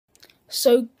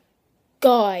So,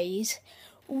 guys,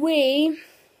 I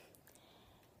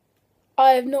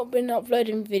have not been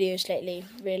uploading videos lately,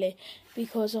 really,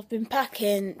 because I've been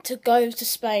packing to go to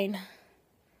Spain.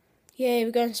 Yeah,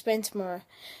 we're going to Spain tomorrow.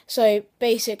 So,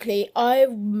 basically, I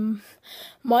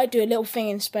might do a little thing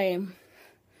in Spain,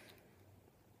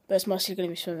 but it's mostly going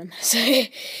to be swimming. So,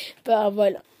 but I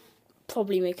won't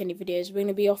probably make any videos. We're going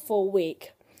to be off for a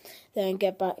week, then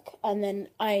get back, and then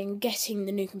I'm getting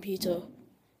the new computer.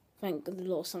 Thank the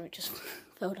Lord, something just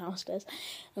fell downstairs.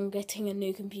 I'm getting a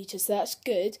new computer, so that's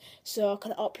good. So I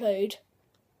can upload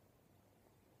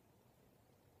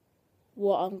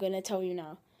what I'm going to tell you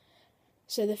now.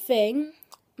 So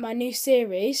my new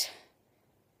series,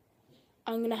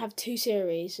 I'm going to have 2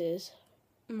 series.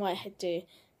 Might do.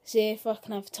 See if I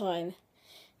can have time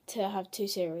to have 2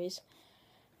 series.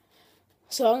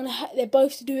 So I'm gonna they're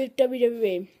both to do with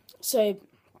WWE. So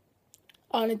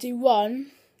I'm going to do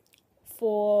one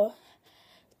for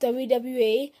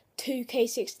WWE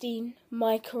 2K16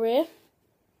 My Career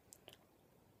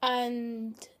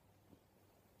and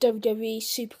WWE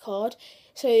Supercard.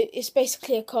 So it's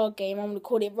basically a card game. I'm going to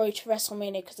call it Road to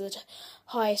WrestleMania because the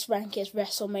highest rank is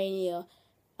WrestleMania,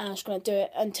 and I'm just going to do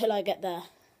it until I get there.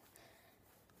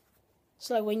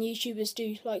 So like when YouTubers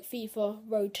do like FIFA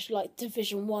Road to like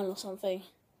Division 1 or something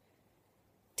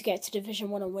to get to Division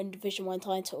 1 and win Division 1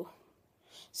 title.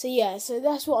 So yeah, so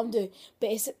that's what I'm doing.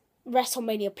 But it's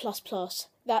WrestleMania plus.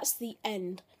 That's the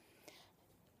end.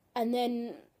 And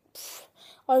then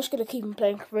I'm just going to keep on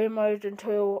playing career mode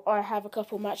until I have a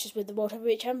couple matches with the World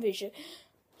Heavyweight Championship.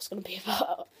 It's going to be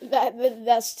about that.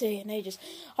 That's taking ages.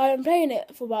 I've been playing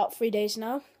it for about 3 days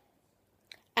now,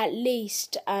 at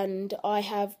least, and I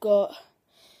have got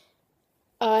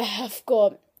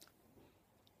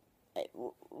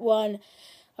one.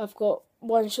 I've got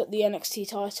one shot the NXT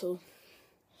title,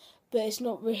 but it's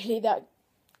not really that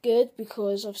good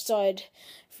because I've started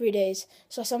 3 days.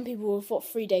 So some people have fought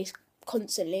 3 days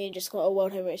constantly and just got a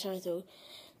World Heavyweight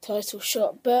title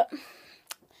shot, but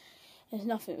there's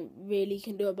nothing really you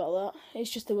can do about that.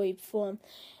 It's just the way you perform.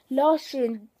 Last year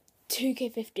in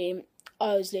 2K15,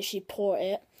 I was literally poor at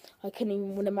it. I couldn't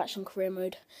even win a match on career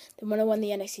mode. Then when I won the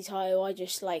NXT title, I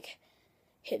just like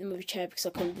hit them with a chair because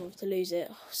I couldn't bother to lose it.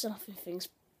 So nothing things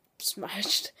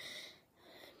smashed.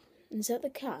 Is that the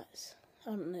cats?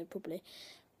 I don't know, probably.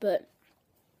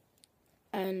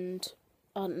 And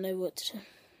I don't know what to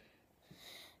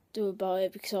do about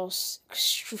it because I was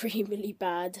extremely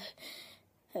bad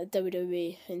at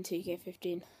WWE in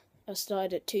 2K15. I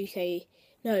started at 2K.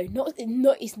 No, it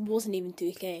wasn't even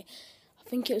 2K. I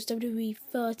think it was WWE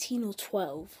 13 or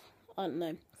 12. I don't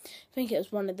know. I think it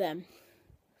was one of them.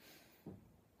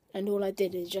 And all I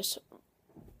did is just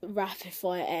rapid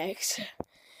fire X.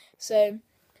 So,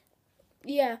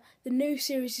 yeah, the new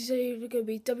series is going to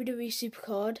be WWE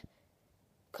Supercard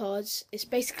cards. It's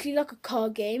basically like a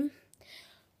card game.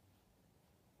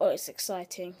 Oh, it's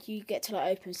exciting. You get to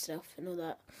like open stuff and all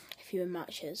that if you're in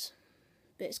matches.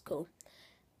 But it's cool.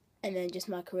 And then just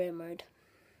my career mode.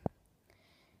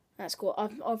 That's cool.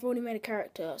 I've already made a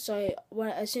character. So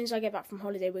as soon as I get back from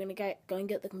holiday, we're gonna go and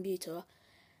get the computer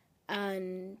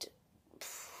and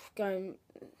go.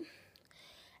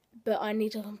 But I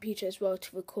need a computer as well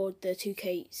to record the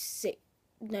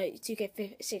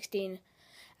 2K16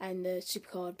 and the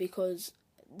Supercard, because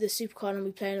the Supercard I'll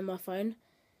be playing on my phone.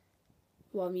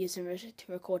 Well, I'm using it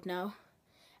to record now,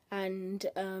 and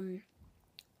then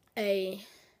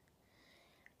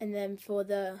for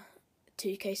the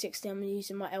 2K60 I'm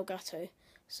using my Elgato.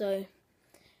 So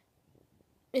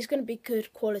it's going to be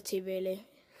good quality, really.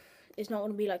 It's not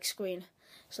going to be like screen.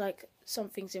 It's like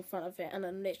something's in front of it and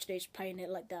I'm literally just playing it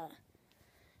like that.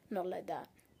 Not like that.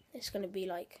 It's going to be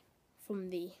like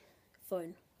from the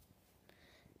phone.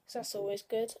 So that's always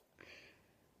good.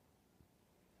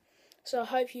 So I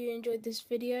hope you enjoyed this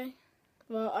video.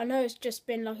 Well, I know it's just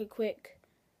been like a quick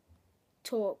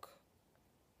talk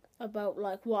about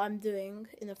like what I'm doing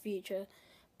in the future,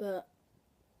 but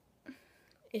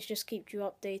it's just keeps you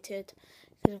updated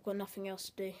because I've got nothing else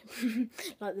to do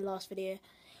like the last video.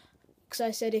 Because I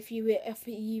said if we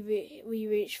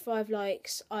reach 5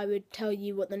 likes, I would tell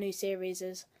you what the new series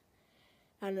is,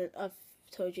 and I've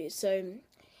told you. So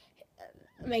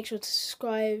make sure to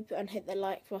subscribe and hit the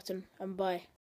like button, and bye.